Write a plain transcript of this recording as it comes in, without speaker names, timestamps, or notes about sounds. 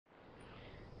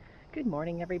Good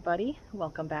morning, everybody.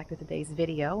 Welcome back to today's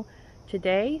video.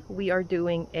 Today we are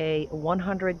doing a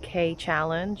 100K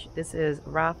challenge. This is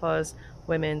Rafa's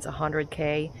women's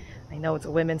 100K. I know it's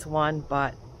a women's one,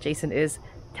 but Jason is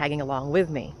tagging along with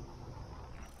me.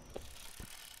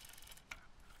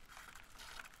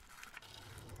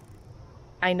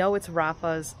 I know it's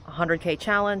Rafa's 100K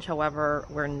challenge, however,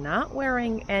 we're not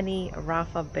wearing any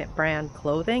Rafa brand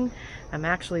clothing. I'm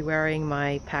actually wearing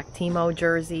my Pactimo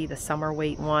jersey, the summer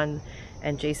weight one,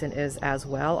 and Jason is as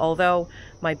well. Although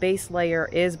my base layer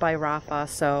is by Rafa,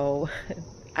 so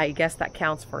I guess that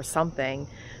counts for something.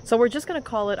 So we're just gonna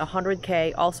call it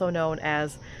 100K, also known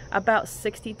as about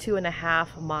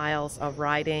 62.5 miles of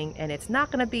riding, and it's not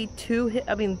gonna be too,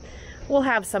 we'll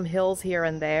have some hills here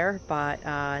and there, but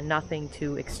nothing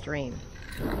too extreme.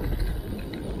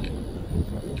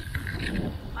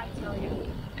 I tell you,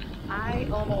 I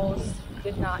almost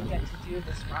did not get to do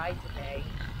this ride today.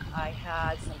 I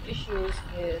had some issues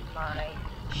with my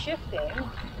shifting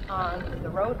on the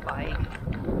road bike,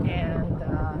 and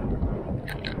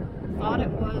thought it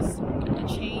was the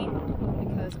chain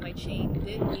because my chain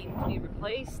did need to be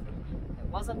replaced. It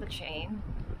wasn't the chain.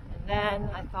 Then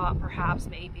I thought perhaps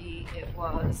maybe it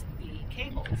was the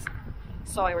cables.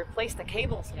 So I replaced the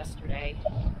cables yesterday,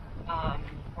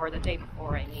 or the day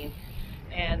before I mean,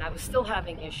 and I was still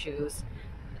having issues.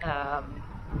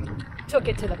 Took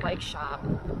it to the bike shop,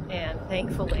 and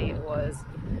thankfully it was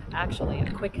actually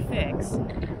a quick fix.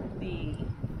 The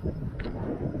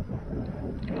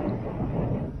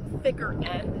thicker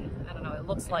end, I don't know, it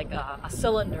looks like a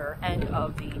cylinder end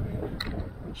of the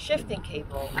shifting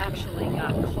cable actually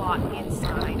got caught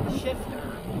inside the shifter,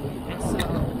 and so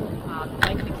the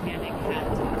bike mechanic had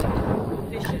to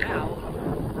fish it out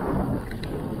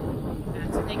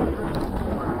and to make room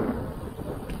for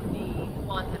the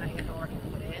one that I had already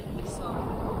put in. So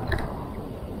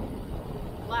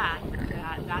glad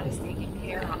that that is taken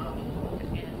care of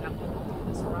and that we'll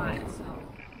do this ride. So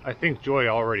I think Joy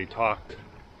already talked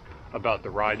about the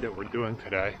ride that we're doing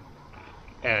today,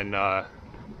 and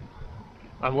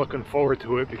I'm looking forward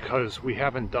to it because we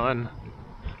haven't done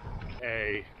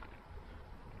a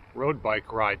road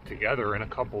bike ride together in a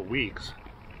couple weeks,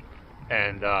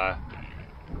 and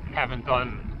haven't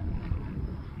done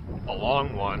a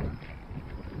long one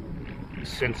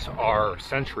since our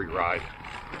Century ride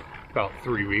about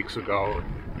 3 weeks ago.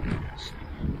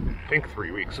 I think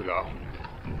 3 weeks ago.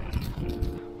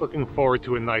 Looking forward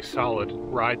to a nice solid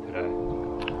ride today.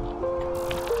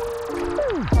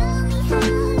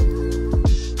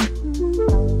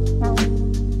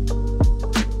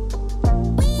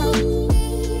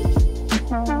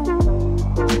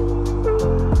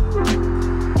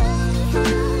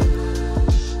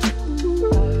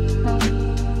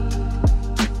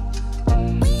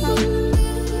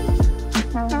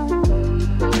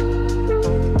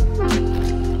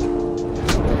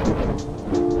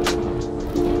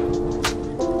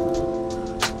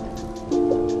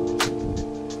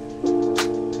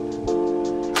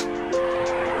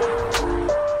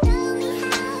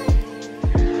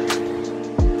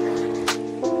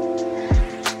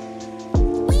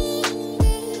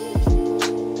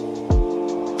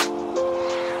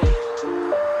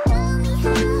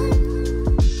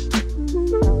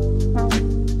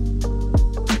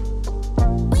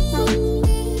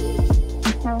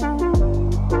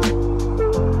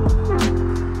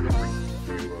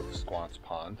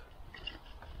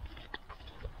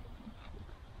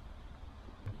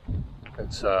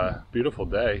 It's a beautiful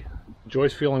day.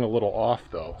 Joy's feeling a little off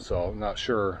though, so I'm not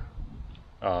sure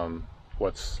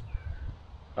what's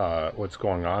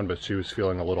going on, but she was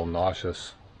feeling a little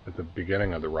nauseous at the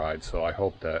beginning of the ride, so I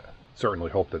certainly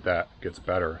hope that that gets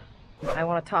better. I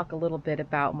want to talk a little bit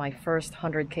about my first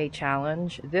 100K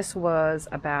challenge. This was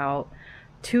about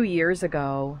 2 years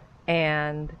ago,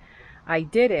 and I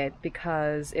did it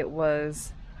because it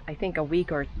was, I think, a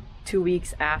week or 2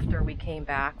 weeks after we came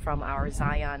back from our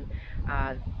Zion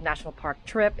National Park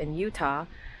trip in Utah,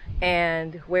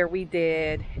 and where we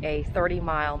did a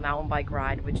 30-mile mountain bike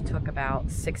ride, which took about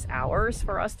 6 hours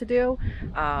for us to do.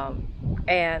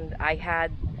 And I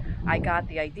got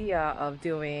the idea of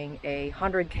doing a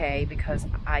 100K because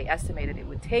I estimated it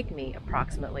would take me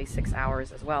approximately 6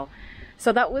 hours as well.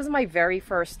 So that was my very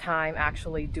first time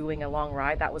actually doing a long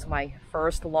ride. That was my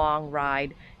first long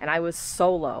ride, and I was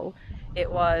solo. It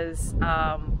was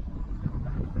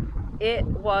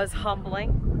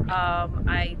humbling.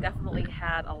 I definitely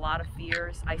had a lot of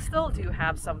fears. I still do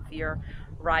have some fear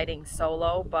riding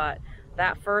solo, but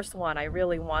that first one I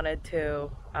really wanted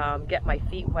to get my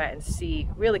feet wet and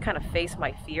really kind of face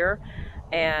my fear.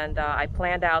 and I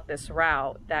planned out this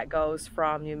route that goes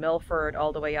from New Milford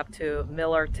all the way up to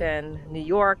Millerton, New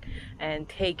York, and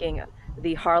taking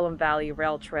the Harlem Valley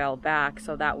Rail Trail back.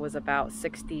 So that was about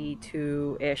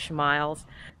 62-ish miles.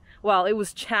 Well, it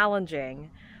was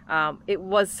challenging. It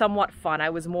was somewhat fun. I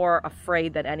was more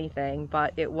afraid than anything,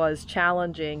 but it was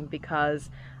challenging because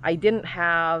I didn't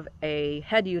have a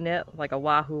head unit like a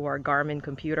Wahoo or a Garmin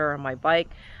computer on my bike.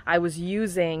 I was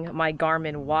using my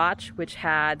Garmin watch, which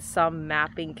had some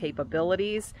mapping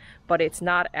capabilities, but it's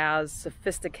not as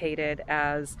sophisticated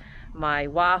as my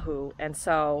Wahoo. And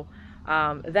so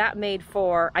that made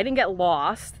for, I didn't get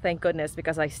lost, thank goodness,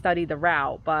 because I studied the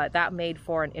route, but that made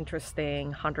for an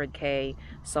interesting 100K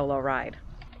solo ride.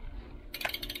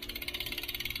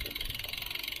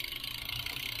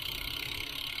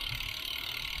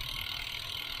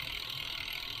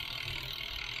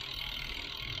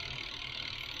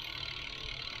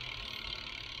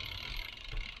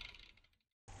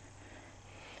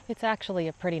 It's actually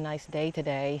a pretty nice day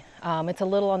today. It's a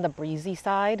little on the breezy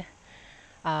side,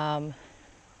 but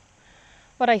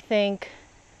I think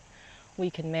we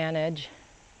can manage.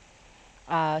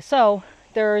 So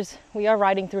we are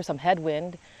riding through some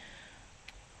headwind.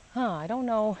 I don't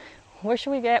know, where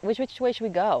should we get? Which way should we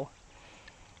go?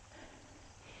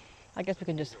 I guess we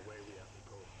can just,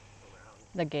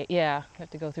 the gate, yeah, we have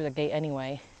to go through the gate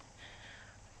anyway.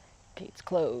 Gate's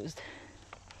closed.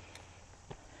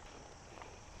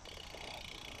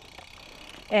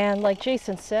 And like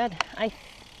Jason said, I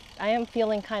am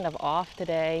feeling kind of off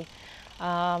today.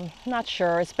 Not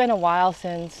sure. It's been a while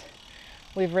since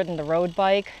we've ridden the road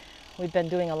bike. We've been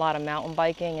doing a lot of mountain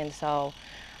biking, and so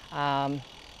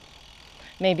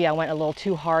maybe I went a little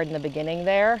too hard in the beginning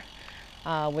there,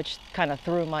 which kind of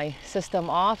threw my system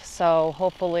off. So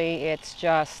hopefully it's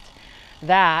just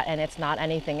that and it's not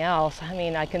anything else. I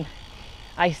mean,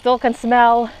 I still can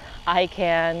smell, I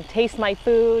can taste my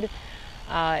food.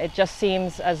 It just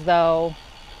seems as though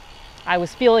I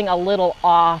was feeling a little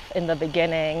off in the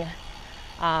beginning,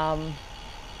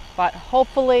 but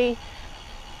hopefully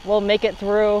we'll make it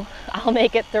through. I'll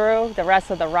make it through the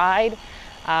rest of the ride.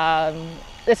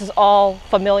 This is all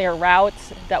familiar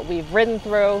routes that we've ridden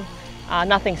through,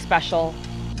 nothing special.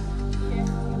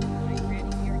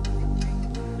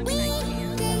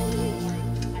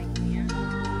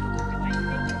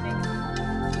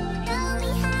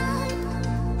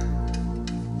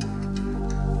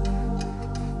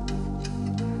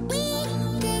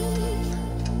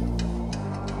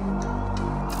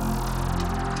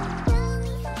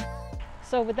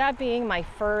 So with that being my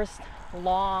first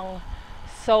long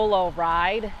solo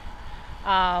ride,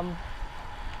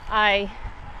 I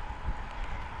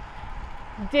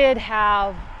did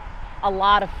have a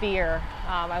lot of fear.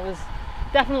 I was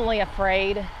definitely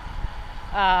afraid.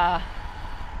 I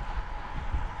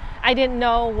didn't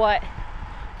know what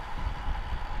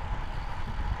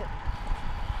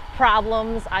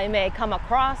problems I may come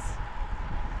across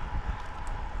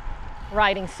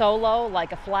riding solo,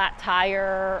 like a flat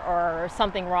tire or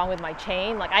something wrong with my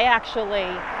chain. Like, I actually,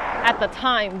 at the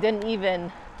time, didn't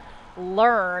even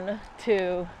learn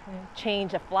to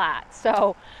change a flat.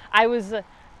 So I was, in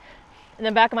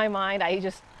the back of my mind, I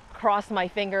just crossed my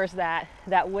fingers that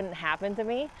that wouldn't happen to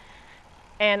me.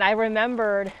 And I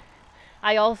remembered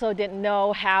I also didn't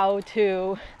know how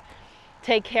to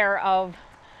take care of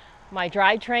my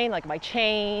drivetrain, like my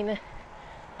chain,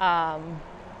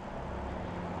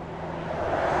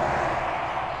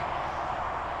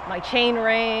 my chain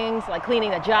rings, like cleaning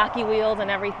the jockey wheels and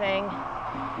everything.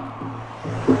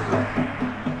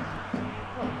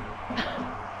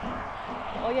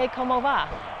 Oye, ¿cómo va?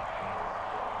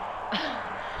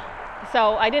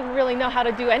 So I didn't really know how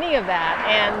to do any of that.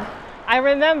 And I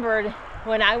remembered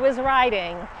when I was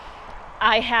riding,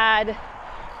 I had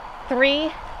a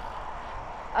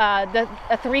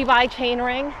 3x chain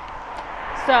ring.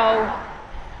 So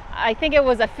I think it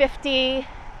was a 50,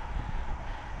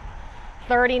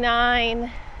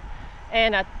 39,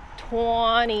 and a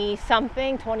 20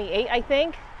 something, 28 I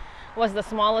think, was the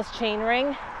smallest chain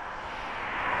ring,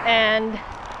 and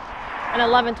an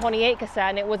 1128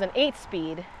 cassette, and it was an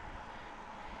 8-speed.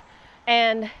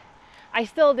 And I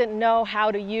still didn't know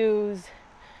how to use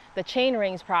the chain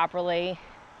rings properly,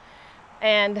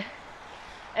 and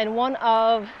one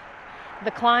of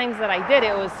the climbs that I did,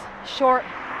 it was short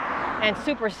and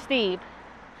super steep,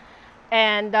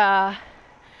 and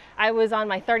I was on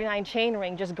my 39 chain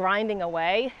ring just grinding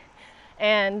away,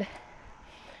 and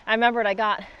I remembered I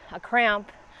got a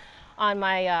cramp on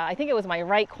my, I think it was my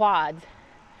right quad,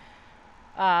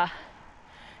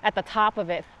 at the top of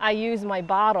it. I used my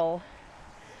bottle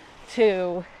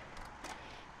to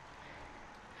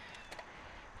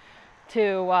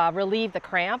to relieve the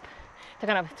cramp, to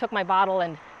kind of took my bottle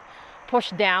and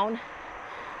pushed down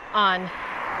on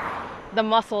the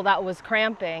muscle that was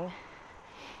cramping.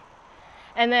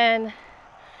 And then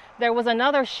there was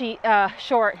another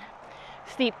short,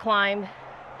 steep climb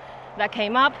that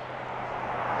came up.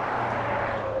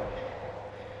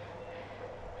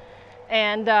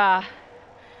 And I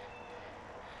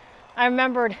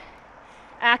remembered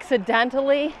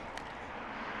accidentally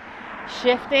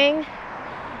shifting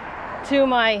to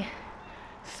my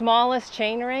smallest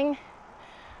chainring,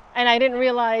 and I didn't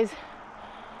realize,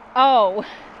 oh,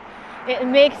 it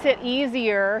makes it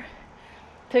easier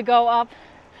to go up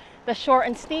the short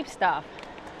and steep stuff.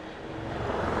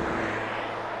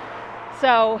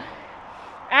 So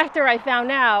after I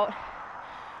found out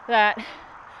that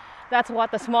that's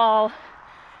what the small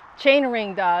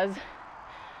chainring does,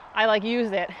 I like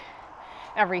use it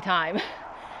every time.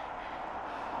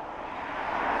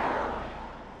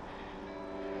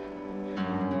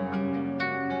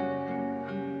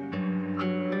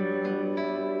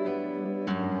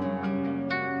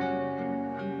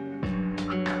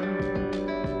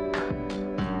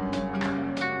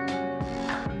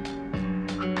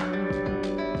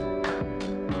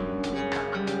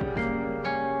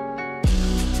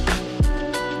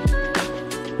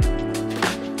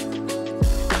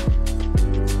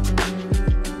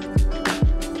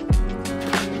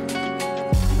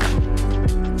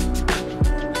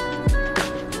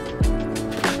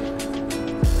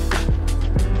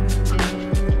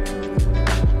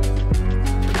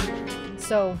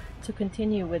 So to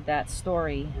continue with that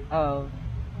story of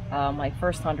my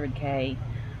first 100K,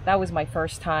 that was my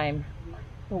first time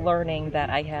learning that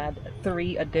I had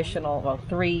three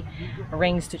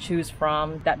rings to choose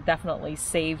from. That definitely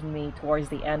saved me towards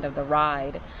the end of the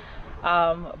ride.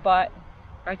 But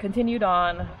I continued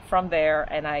on from there,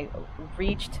 and I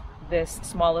reached this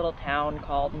small little town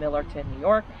called Millerton, New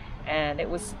York, and it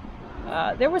was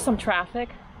there was some traffic,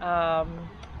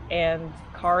 and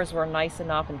cars were nice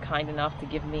enough and kind enough to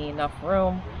give me enough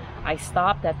room. I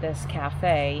stopped at this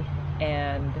cafe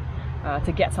and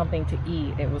to get something to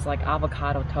eat. It was like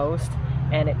avocado toast,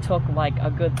 and it took like a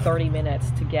good 30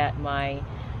 minutes to get my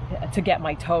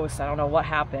toast. I don't know what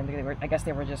happened. I guess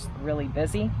they were just really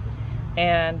busy,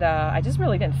 and I just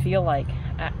really didn't feel like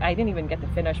I didn't even get to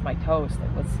finish my toast.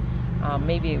 It was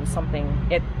maybe it was something.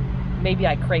 Maybe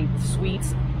I craved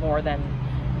sweets more than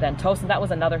toast, and that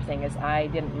was another thing, is I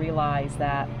didn't realize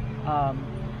that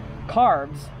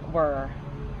carbs were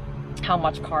how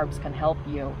much carbs can help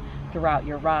you throughout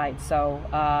your ride. So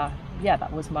yeah,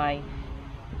 that was my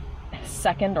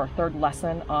second or third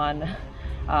lesson on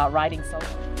riding solo.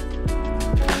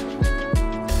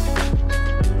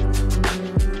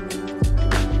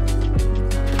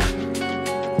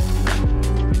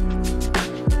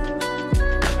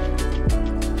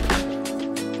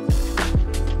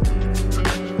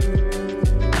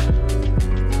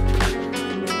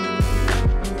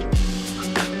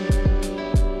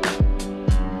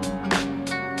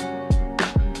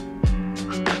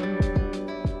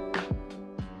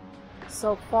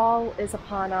 So fall is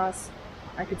upon us.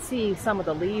 I could see some of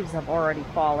the leaves have already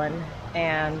fallen,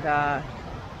 and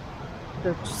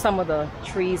some of the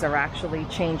trees are actually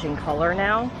changing color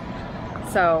now.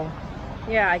 So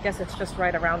yeah, I guess it's just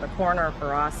right around the corner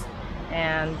for us,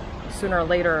 and sooner or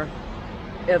later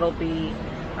it'll be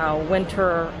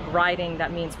winter riding.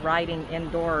 That means riding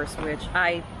indoors, which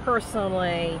I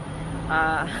personally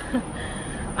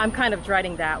I'm kind of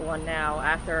dreading that one now,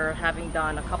 after having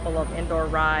done a couple of indoor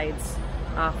rides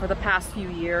for the past few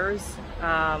years.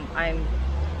 I'm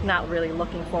not really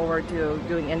looking forward to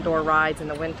doing indoor rides in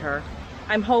the winter.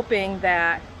 I'm hoping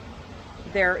that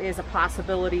there is a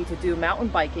possibility to do mountain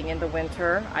biking in the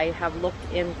winter. I have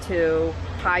looked into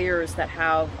tires that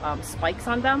have spikes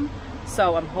on them,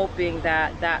 so I'm hoping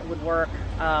that that would work,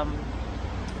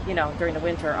 you know, during the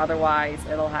winter. Otherwise,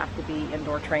 it'll have to be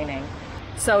indoor training.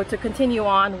 So to continue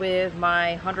on with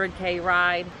my 100K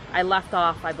ride, I left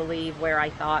off, I believe, where I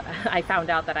thought I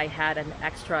found out that I had an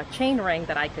extra chain ring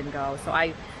that I can go. So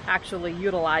I actually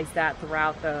utilized that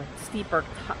throughout the steeper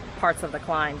parts of the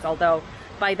climbs. Although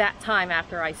by that time,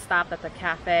 after I stopped at the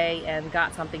cafe and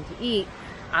got something to eat,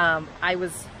 I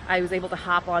was able to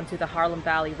hop onto the Harlem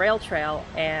Valley Rail Trail,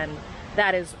 and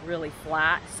that is really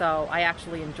flat. So I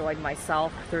actually enjoyed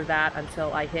myself through that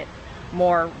until I hit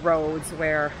more roads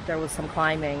where there was some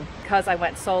climbing. Because I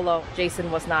went solo, Jason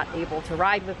was not able to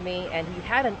ride with me, and he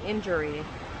had an injury.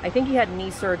 I think he had knee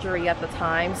surgery at the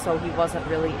time, so he wasn't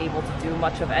really able to do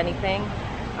much of anything.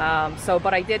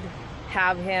 But I did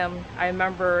have him. I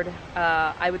remembered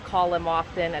I would call him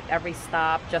often at every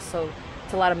stop, just to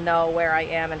let him know where I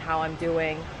am and how I'm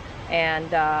doing.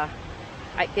 and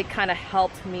it kind of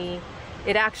helped me.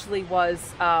 It actually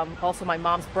was also my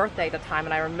mom's birthday at the time,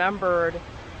 and I remembered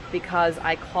because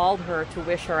I called her to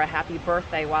wish her a happy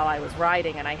birthday while I was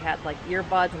riding, and I had like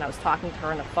earbuds and I was talking to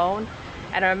her on the phone,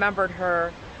 and I remembered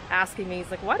her asking me,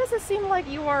 "It's like, why does it seem like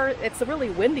it's really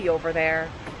windy over there?"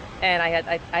 And I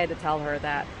had to tell her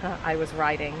that I was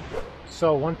riding.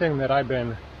 So one thing that I've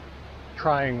been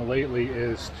trying lately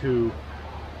is to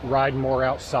ride more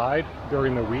outside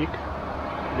during the week.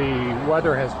 The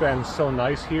weather has been so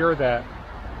nice here that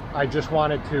I just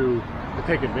wanted to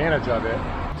take advantage of it.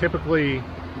 Typically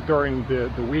during the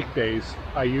weekdays,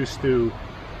 I used to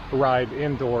ride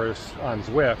indoors on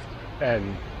Zwift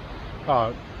and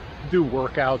do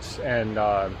workouts, and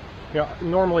you know,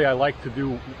 normally I like to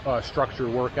do structured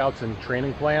workouts and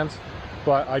training plans,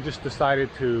 but I just decided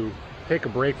to take a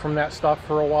break from that stuff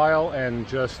for a while and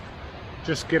just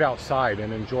get outside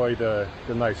and enjoy the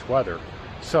nice weather.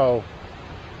 So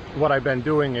what I've been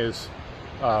doing is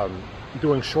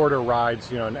doing shorter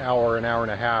rides, you know, an hour and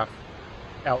a half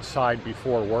outside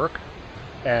before work,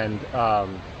 and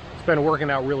it's been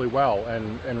working out really well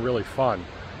and really fun.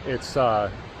 It's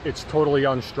totally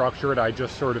unstructured. I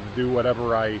just sort of do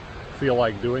whatever I feel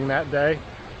like doing that day,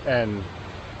 and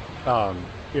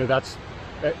you know,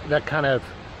 that kind of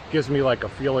gives me like a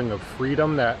feeling of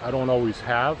freedom that I don't always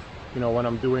have, you know, when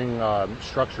I'm doing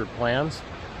structured plans.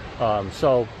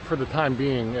 So for the time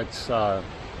being, it's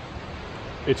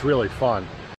really fun.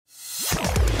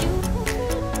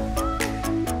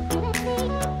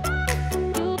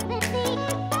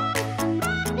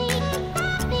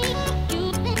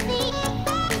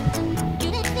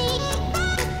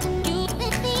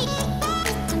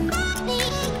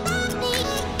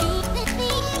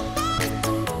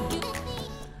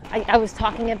 I was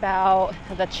talking about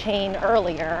the chain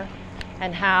earlier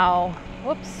and how,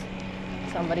 whoops,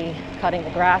 somebody cutting the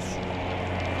grass.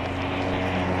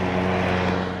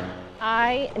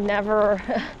 I never,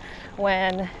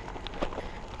 when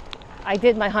I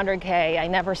did my 100K, I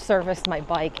never serviced my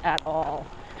bike at all.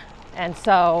 And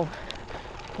so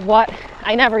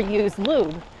I never used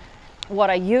lube. What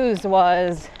I used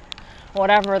was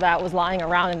whatever that was lying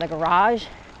around in the garage,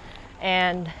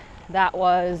 and that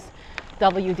was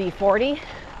WD-40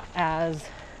 as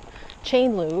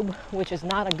chain lube, which is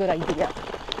not a good idea.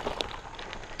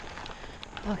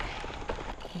 Okay.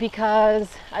 Because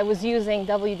I was using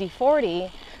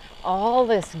WD-40, all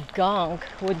this gunk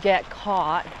would get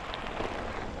caught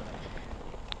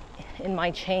in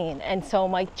my chain. And so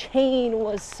my chain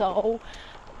was so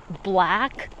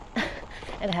black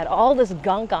and had all this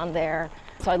gunk on there.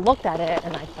 So I looked at it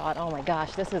and I thought, oh my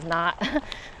gosh, this does not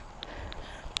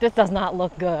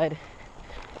look good.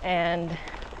 And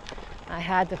I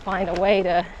had to find a way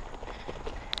to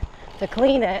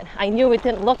clean it. I knew it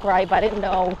didn't look right, but I didn't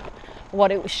know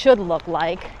what it should look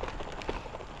like.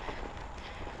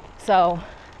 So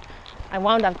I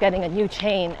wound up getting a new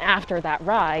chain after that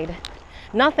ride.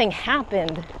 Nothing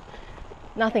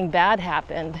bad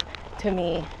happened to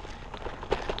me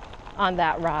on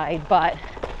that ride, but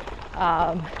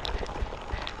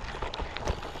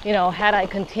you know, had I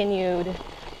continued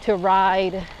to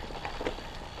ride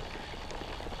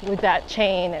with that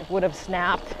chain, it would have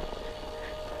snapped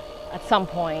at some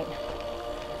point.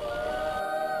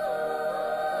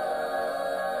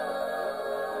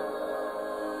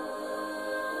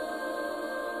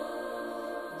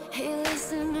 Hey,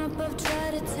 listen up, I've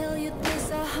tried to tell you this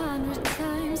 100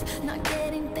 times. Not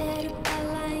getting better by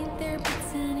lying there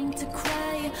pretending to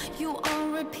cry. You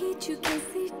on repeat, you can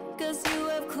see, cause you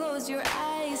have closed your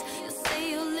eyes. You say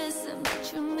you listen,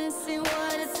 but you're missing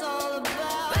what it's all about.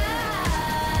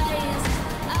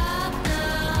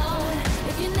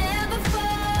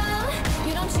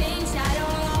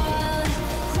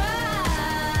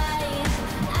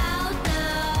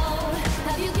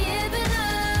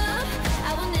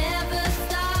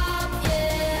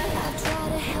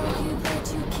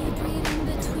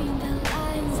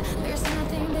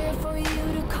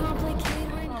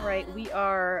 We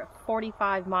are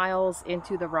 45 miles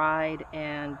into the ride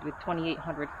and with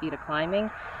 2,800 feet of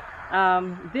climbing.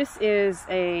 This is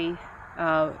a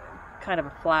kind of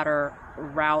a flatter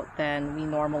route than we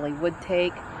normally would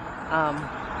take.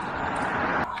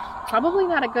 Probably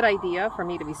not a good idea for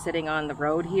me to be sitting on the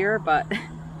road here, but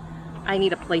I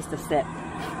need a place to sit.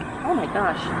 Oh my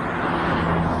gosh,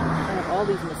 I have all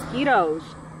these mosquitoes.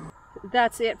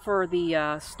 That's it for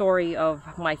the story of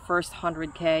my first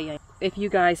 100K. If you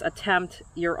guys attempt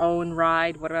your own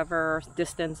ride, whatever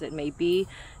distance it may be,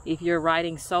 if you're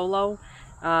riding solo,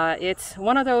 it's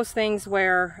one of those things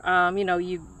where you know,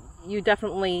 you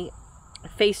definitely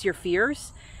face your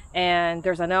fears, And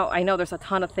I know there's a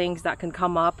ton of things that can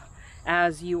come up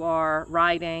as you are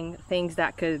riding, things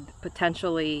that could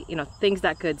potentially, things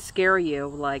that could scare you,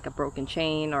 like a broken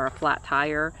chain or a flat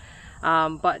tire.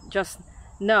 But just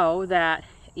know that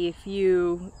if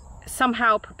you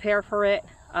somehow prepare for it,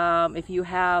 if you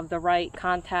have the right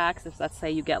contacts, if let's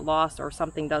say you get lost or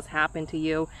something does happen to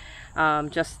you,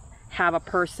 just have a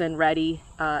person ready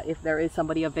if there is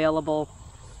somebody available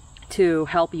to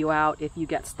help you out if you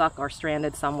get stuck or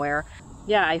stranded somewhere.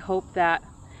 Yeah, I hope that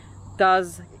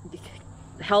does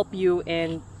help you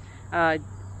in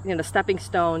stepping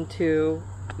stone to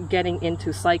getting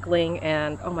into cycling.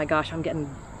 And oh my gosh, I'm getting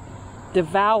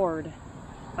devoured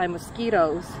by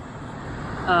mosquitoes.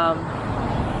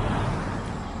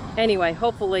 Anyway,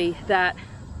 hopefully that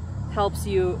helps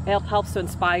to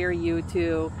inspire you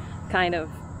to kind of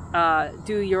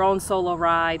do your own solo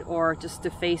ride, or just to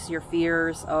face your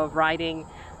fears of riding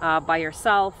by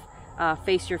yourself,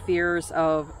 face your fears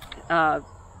of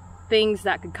things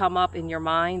that could come up in your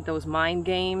mind, those mind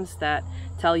games that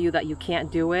tell you that you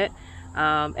can't do it.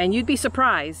 And you'd be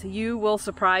surprised. You will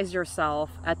surprise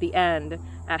yourself at the end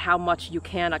at how much you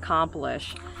can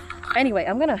accomplish. Anyway,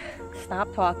 I'm gonna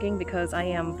stop talking because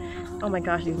oh my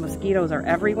gosh, these mosquitoes are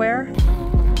everywhere.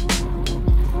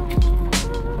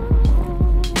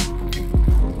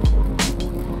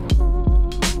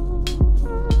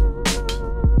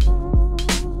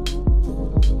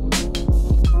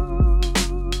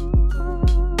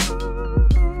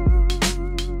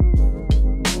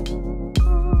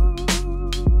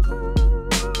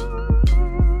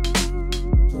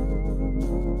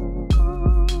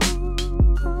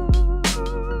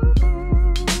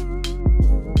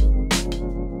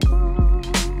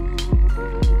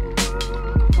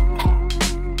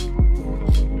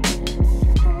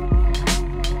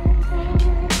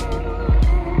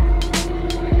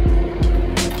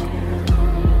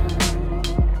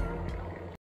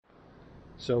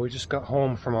 So we just got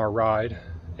home from our ride,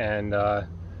 and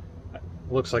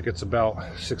looks like it's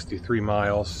about 63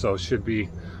 miles, so it should be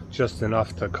just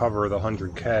enough to cover the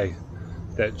 100K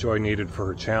that Joy needed for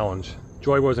her challenge.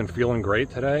 Joy wasn't feeling great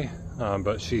today,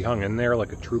 but she hung in there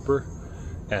like a trooper,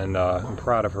 and I'm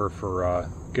proud of her for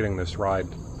getting this ride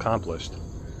accomplished.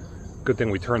 Good thing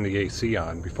we turned the AC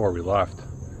on before we left.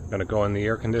 Gonna go in the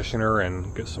air conditioner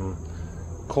and get some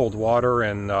cold water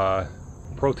and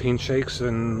protein shakes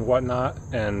and whatnot,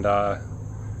 and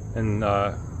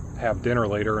have dinner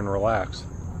later and relax.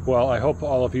 Well, I hope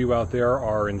all of you out there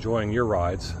are enjoying your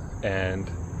rides, and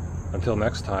until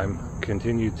next time,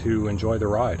 continue to enjoy the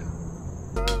ride.